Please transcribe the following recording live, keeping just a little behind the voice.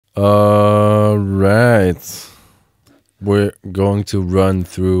All right. We're going to run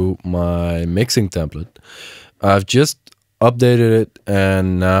through my mixing template. I've just updated it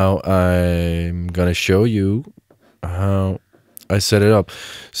and now I'm gonna show you how I set it up.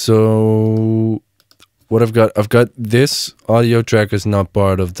 So what I've got this audio track is not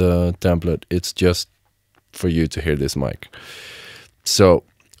part of the template. It's just for you to hear this mic. So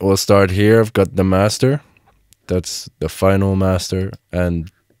we'll start here. I've got the master. That's the final master,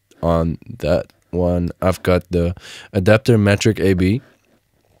 and on that one I've got the adapter metric AB.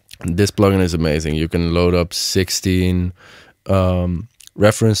 This plugin is amazing. You can load up 16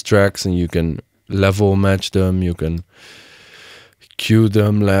 reference tracks and you can level match them, you can cue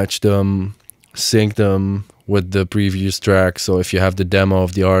them, latch them, sync them with the previous track. So if you have the demo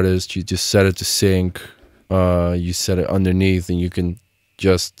of the artist, you just set it to sync, you set it underneath, and you can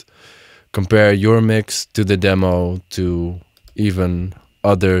just compare your mix to the demo, to even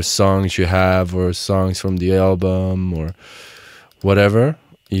other songs you have or songs from the album or whatever.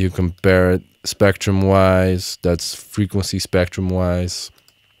 You compare it spectrum wise, that's frequency spectrum wise,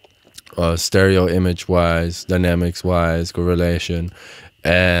 stereo image wise, dynamics wise, correlation,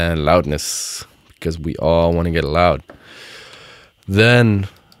 and loudness, because we all want to get loud. Then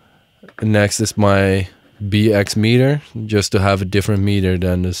next is my BX meter, just to have a different meter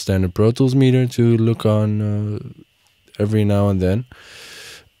than the standard Pro Tools meter to look on every now and then.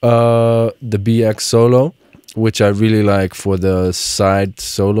 The BX solo, which I really like for the side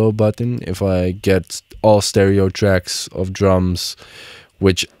solo button. If I get all stereo tracks of drums,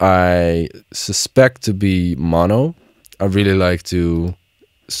 which I suspect to be mono, I really like to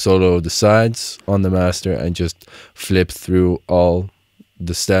solo the sides on the master and just flip through all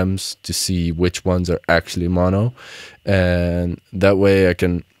the stems to see which ones are actually mono, and that way I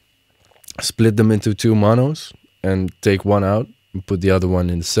can split them into two monos and take one out and put the other one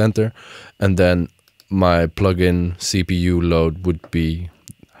in the center, and then my plugin CPU load would be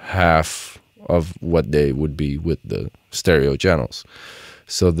half of what they would be with the stereo channels.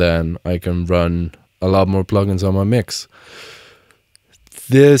 So then I can run a lot more plugins on my mix.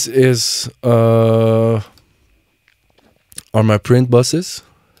 This is are my print buses.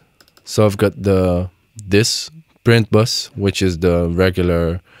 So I've got this print bus, which is the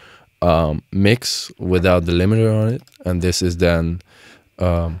regular mix without the limiter on it, and this is then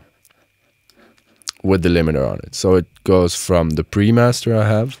with the limiter on it. So it goes from the pre-master I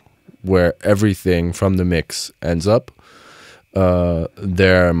have, where everything from the mix ends up.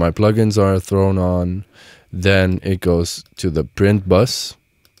 There my plugins are thrown on. Then it goes to the print bus,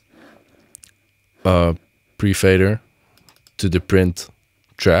 pre-fader to the print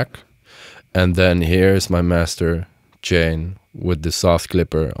track, and then here's my master chain with the soft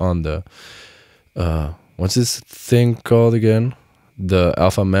clipper on the what's this thing called again? The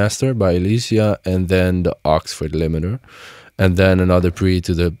Alpha Master by Elysia, and then the aux for the limiter, and then another pre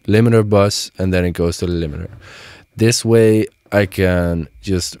to the limiter bus, and then it goes to the limiter. This way I can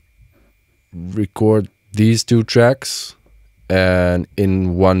just record these two tracks and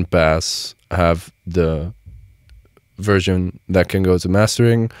in one pass have the version that can go to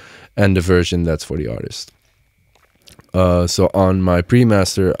mastering and the version that's for the artist. So on my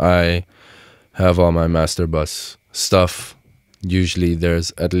pre-master I have all my master bus stuff. Usually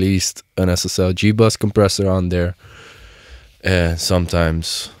there's at least an SSL G bus compressor on there, and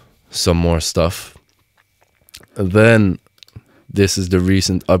sometimes some more stuff. Then this is the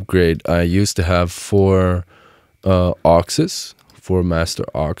recent upgrade. I used to have 4 auxes, 4 master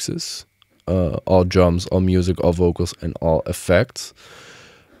auxes, all drums, all music, all vocals, and all effects.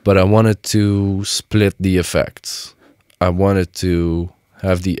 But I wanted to split the effects. I wanted to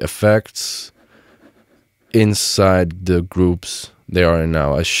have the effects inside the groups they are in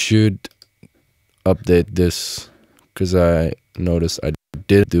now. I should update this because I noticed I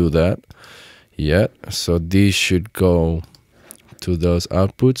did do that yet. So these should go to those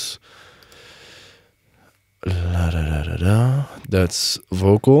outputs. That's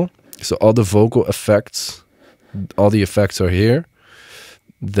vocal. So all the vocal effects, all the effects are here.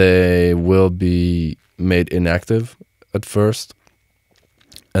 They will be made inactive at first,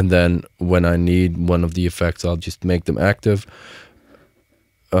 and then when I need one of the effects, I'll just make them active,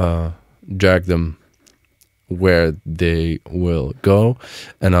 drag them where they will go,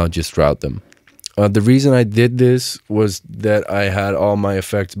 and I'll just route them. The reason I did this was that I had all my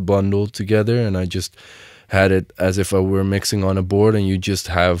effects bundled together, and I just had it as if I were mixing on a board, and you just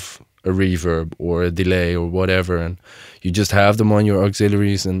have a reverb or a delay or whatever, and you just have them on your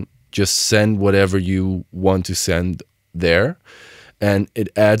auxiliaries and just send whatever you want to send there, and it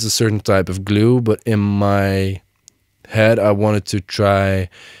adds a certain type of glue. But in my head, I wanted to try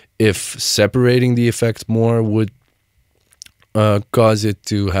if separating the effects more would cause it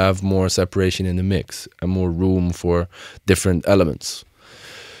to have more separation in the mix and more room for different elements.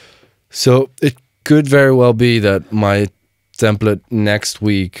 So it could very well be that my template next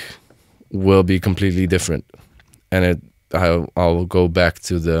week will be completely different, and I'll go back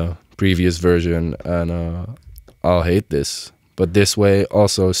to the previous version, and I'll hate this. But this way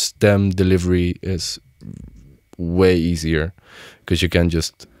also stem delivery is way easier, because you can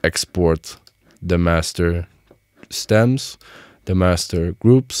just export the master stems, the master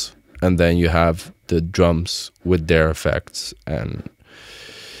groups, and then you have the drums with their effects, and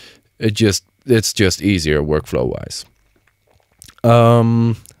it's just easier workflow wise.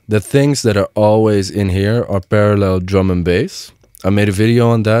 The things that are always in here are parallel drum and bass. I made a video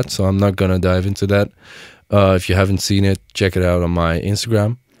on that, so I'm not gonna dive into that. If you haven't seen it, check it out on my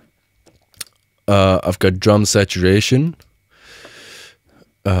Instagram. I've got drum saturation,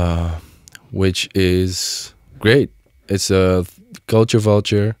 which is great. It's a culture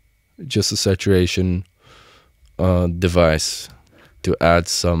vulture, just a saturation device to add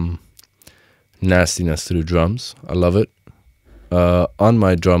some nastiness to the drums. I love it. On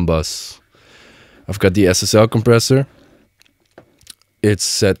my drum bus, I've got the SSL compressor. It's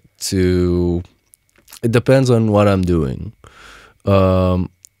set to, it depends on what I'm doing.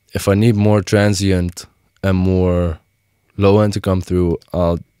 If I need more transient and more low end to come through,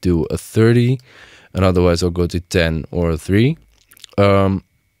 I'll do a 30, and otherwise I'll go to 10 or a 3.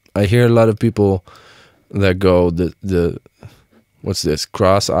 I hear a lot of people that go the what's this,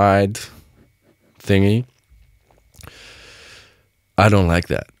 cross-eyed thingy. I don't like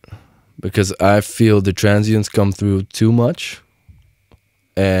that, because I feel the transients come through too much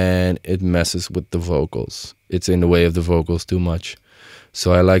and it messes with the vocals. It's in the way of the vocals too much.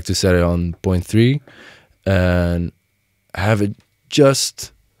 So I like to set it on 0.3 and have it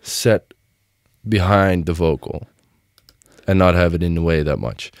just set behind the vocal and not have it in the way that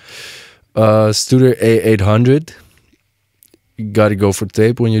much. Studer A800, you gotta go for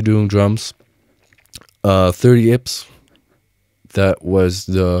tape when you're doing drums. 30 IPS, that was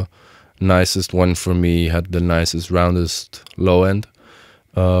the nicest one for me, had the nicest, roundest low end.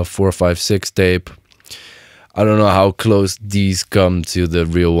 456 tape. I don't know how close these come to the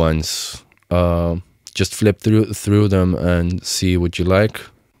real ones. Just flip through them and see what you like.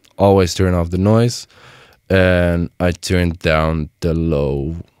 Always turn off the noise, and I turned down the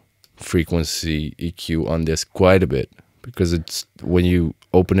low frequency EQ on this quite a bit, because it's, when you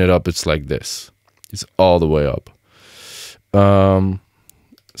open it up, it's like this. It's all the way up.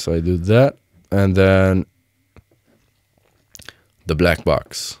 So I do that, and then the black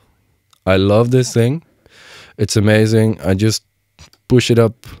box. I love this thing. It's amazing. I just push it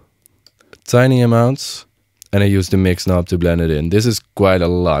up tiny amounts, and I use the mix knob to blend it in. This is quite a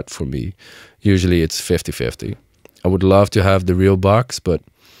lot for me. Usually it's 50-50. I would love to have the real box, but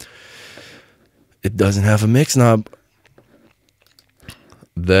it doesn't have a mix knob.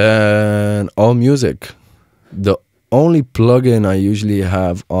 Then All Music. The only plugin I usually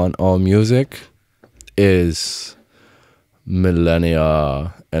have on All Music is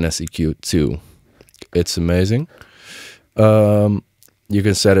Millennia NSEQ 2. It's amazing. You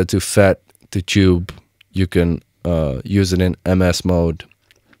can set it to fat, to tube. You can use it in MS mode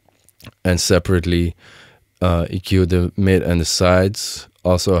and separately EQ the mid and the sides.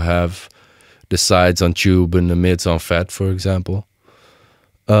 Also have the sides on tube and the mids on fat, for example,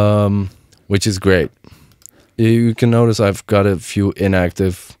 which is great. You can notice I've got a few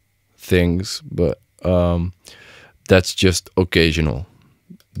inactive things, but that's just occasional.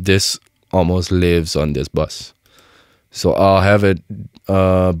 This almost lives on this bus, so I'll have it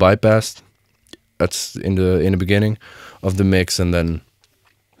bypassed. That's in the beginning of the mix, and then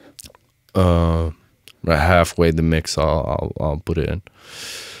right halfway the mix, I'll put it in.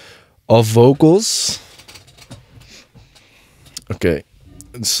 All vocals. Okay,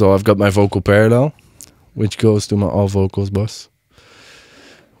 so I've got my vocal parallel, which goes to my all vocals bus,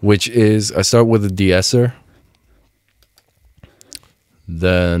 which is, I start with a de-esser.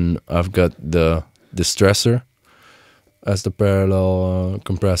 Then I've got the distressor as the parallel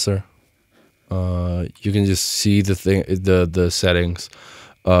compressor. You can just see the settings.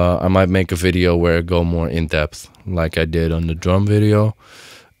 I might make a video where I go more in depth, like I did on the drum video.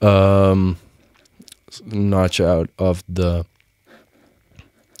 Notch out of the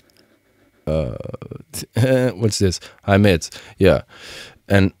what's this? High mids, yeah.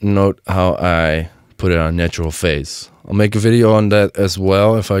 And note how I put it on natural phase. I'll make a video on that as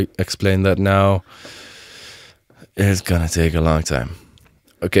well. If I explain that now, it's gonna take a long time.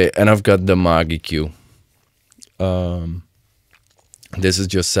 Okay, and I've got the Mag EQ. This is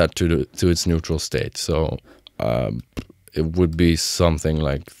just set to its neutral state, so it would be something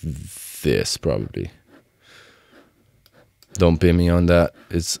like this probably. Don't pin me on that.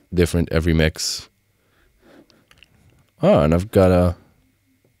 It's different every mix. Oh, and I've got a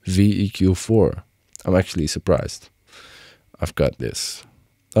VEQ4. I'm actually surprised. I've got this.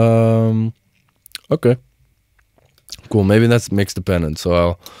 Okay. Cool. Maybe that's mix dependent, so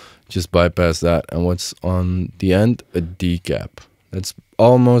I'll just bypass that. And what's on the end? A decap. That's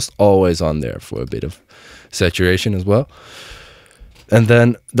almost always on there for a bit of saturation as well. And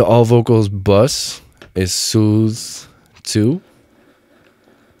then the all vocals bus is Soothe 2.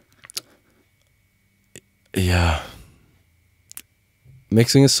 Yeah.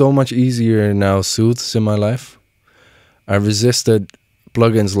 Mixing is so much easier now, Soothes in my life. I resisted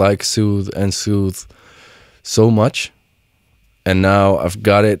plugins like Soothe and Soothe so much. And now I've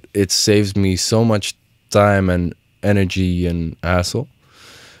got it. It saves me so much time and energy and hassle.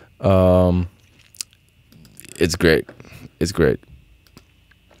 It's great. It's great.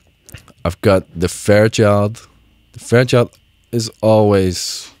 I've got the Fairchild. The Fairchild is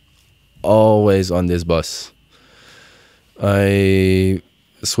always on this bus. I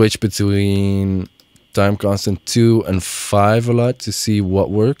switch between time constant 2 and 5 a lot to see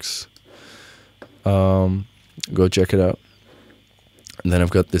what works. Go check it out. And then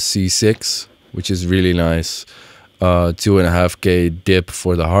I've got the C6, which is really nice. 2.5K dip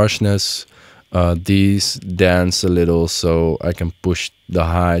for the harshness. These dance a little so I can push the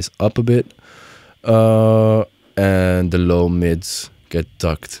highs up a bit. And the low mids get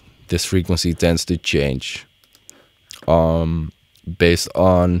tucked. This frequency tends to change based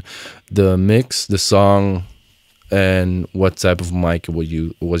on the mix, the song, and what type of mic it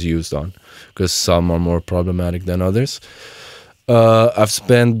was used on, because some are more problematic than others. I've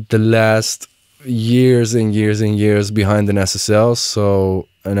spent the last years and years and years behind an SSL, so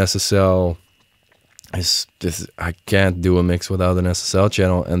an SSL is this. I can't do a mix without an SSL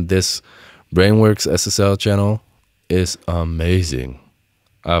channel, and this Brainworks SSL channel is amazing.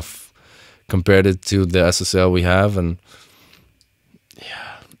 I've compared it to the SSL we have, and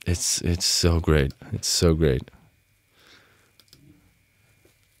yeah, it's so great. It's so great.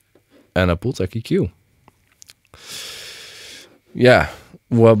 And a Pultec EQ. Yeah.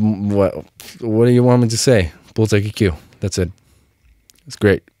 What do you want me to say? Pultec EQ. That's it. It's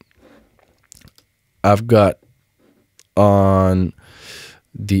great. I've got on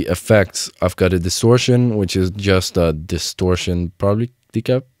the effects, I've got a distortion, which is just a distortion, probably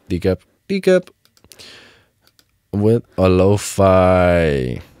decap, with a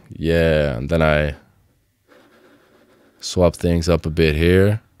lo-fi. Yeah, and then I swap things up a bit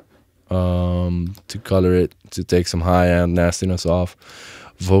here to color it, to take some high-end nastiness off.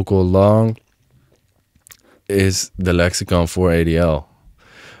 Vocal long is the Lexicon 480L.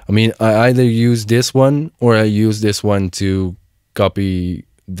 I mean, I either use this one or I use this one to copy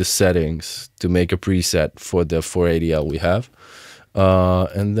the settings to make a preset for the 480L we have.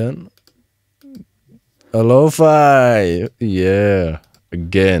 And then a lo-fi. Yeah,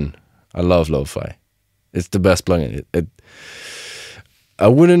 again, I love lo-fi. It's the best plugin. I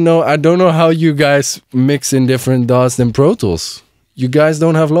wouldn't know. I don't know how you guys mix in different DAWs than Pro Tools. You guys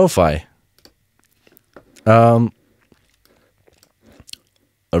don't have lo-fi. A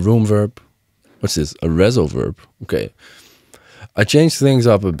room verb. What's this? A reso verb. Okay. I changed things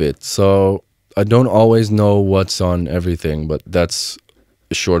up a bit, so I don't always know what's on everything, but that's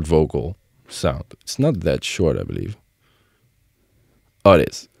a short vocal sound. It's not that short, I believe. Oh, it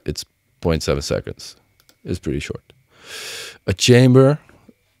is. It's 0.7 seconds. It's pretty short. A chamber.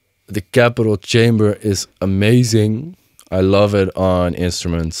 The capital chamber is amazing. I love it on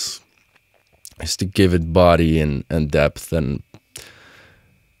instruments. It's to give it body and depth, and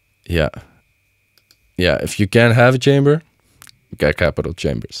yeah. If you can't have a chamber, you got capital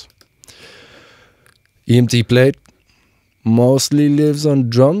chambers. Mxtemplate mostly lives on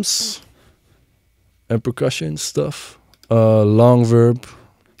drums and percussion stuff. Long verb,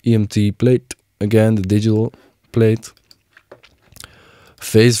 Mxtemplate, again the digital plate.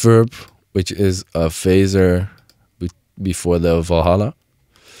 Phase verb, which is a phaser before the Valhalla.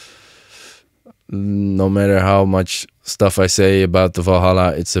 No matter how much stuff I say about the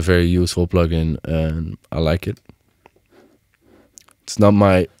Valhalla, it's a very useful plugin and I like it. It's not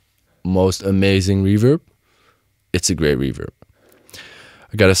my most amazing reverb. It's a great reverb.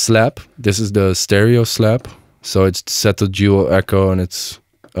 I got a slap. This is the stereo slap. So it's set to dual echo and it's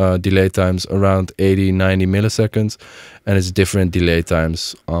delay times around 80-90 milliseconds. And it's different delay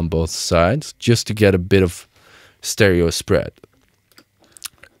times on both sides just to get a bit of stereo spread.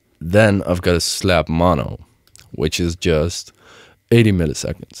 Then I've got a slap mono, which is just 80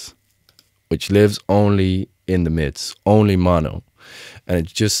 milliseconds, which lives only in the mids, only mono. And it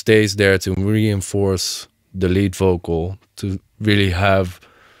just stays there to reinforce the lead vocal, to really have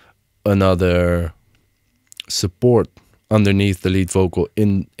another support underneath the lead vocal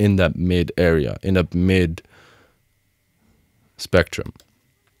in that mid area, in that mid spectrum.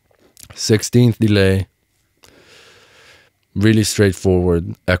 16th delay, really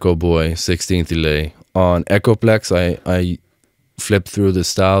straightforward Echo Boy 16th delay. On Echoplex, I flip through the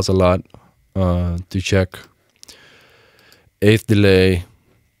styles a lot to check. 8th delay,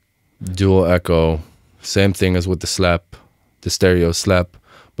 dual echo, same thing as with the slap, the stereo slap,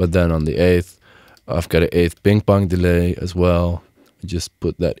 but then on the 8th, I've got an 8th ping pong delay as well. I just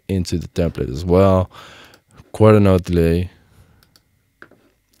put that into the template as well. Quarter note delay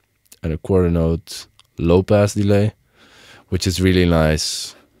and a quarter note low pass delay, which is really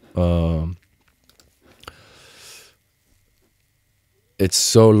nice. It's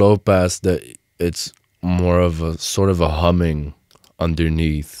so low pass that it's more of a sort of a humming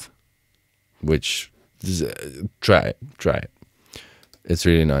underneath, which try it. It's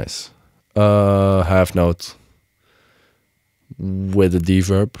really nice. Half note with a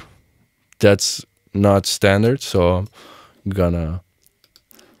deverb. That's not standard, so I'm gonna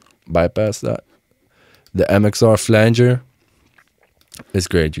bypass that. The Mxr Flanger is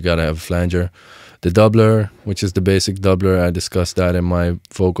great. You gotta have a flanger. The doubler, which is the basic doubler, I discussed that in my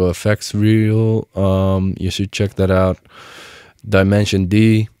vocal effects reel. You should check that out. Dimension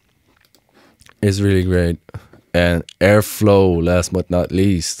D is really great. And airflow, last but not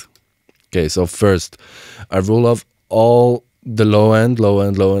least. Okay, so first, I roll off all the low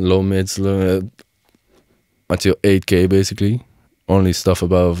mids, until 8K basically. Only stuff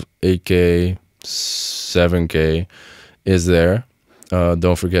above 8K, 7K is there.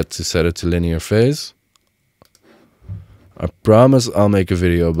 Don't forget to set it to linear phase. I promise I'll make a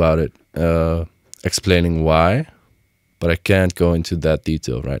video about it, explaining why, but I can't go into that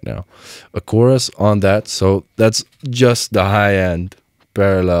detail right now. A chorus on that, so that's just the high end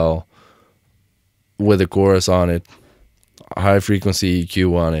parallel with a chorus on it, high frequency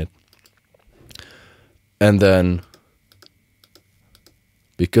EQ on it. And then,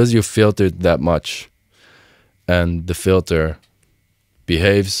 because you filtered that much and the filter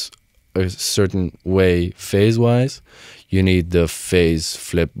behaves a certain way phase-wise, you need the phase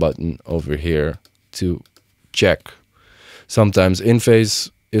flip button over here to check. Sometimes in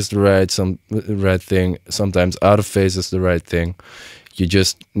phase is the right thing, sometimes out of phase is the right thing. You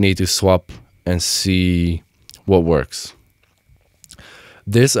just need to swap and see what works.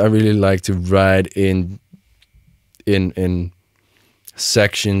 This I really like to ride in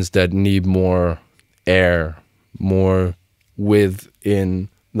sections that need more air, more width in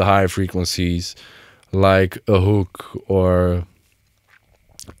the high frequencies, like a hook or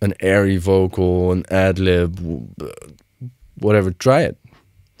an airy vocal, an ad-lib, whatever. Try it.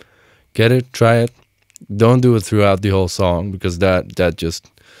 Get it, try it. Don't do it throughout the whole song, because that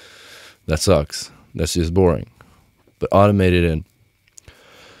sucks. That's just boring. But automate it in.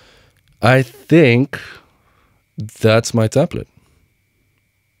 I think that's my template.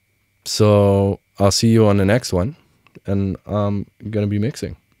 So I'll see you on the next one, and I'm gonna be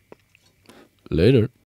mixing. Later.